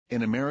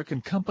an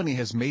American company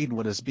has made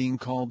what is being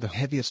called the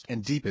heaviest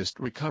and deepest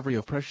recovery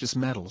of precious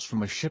metals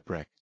from a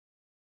shipwreck.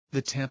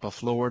 The Tampa,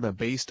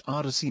 Florida-based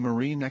Odyssey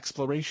Marine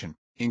Exploration,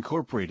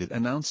 Incorporated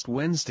announced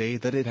Wednesday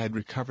that it had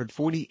recovered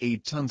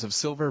 48 tons of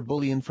silver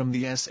bullion from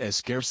the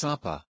SS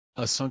Gairsoppa,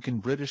 a sunken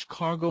British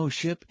cargo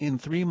ship in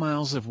 3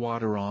 miles of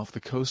water off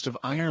the coast of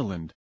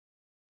Ireland.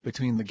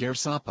 Between the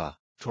Gairsoppa,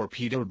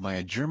 torpedoed by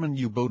a German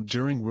U-boat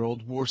during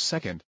World War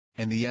II,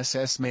 and the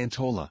SS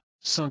Mantola,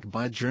 sunk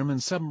by a German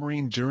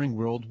submarine during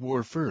World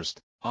War I,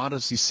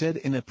 Odyssey said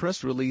in a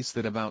press release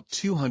that about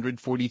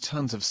 240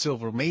 tons of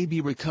silver may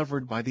be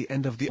recovered by the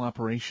end of the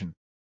operation.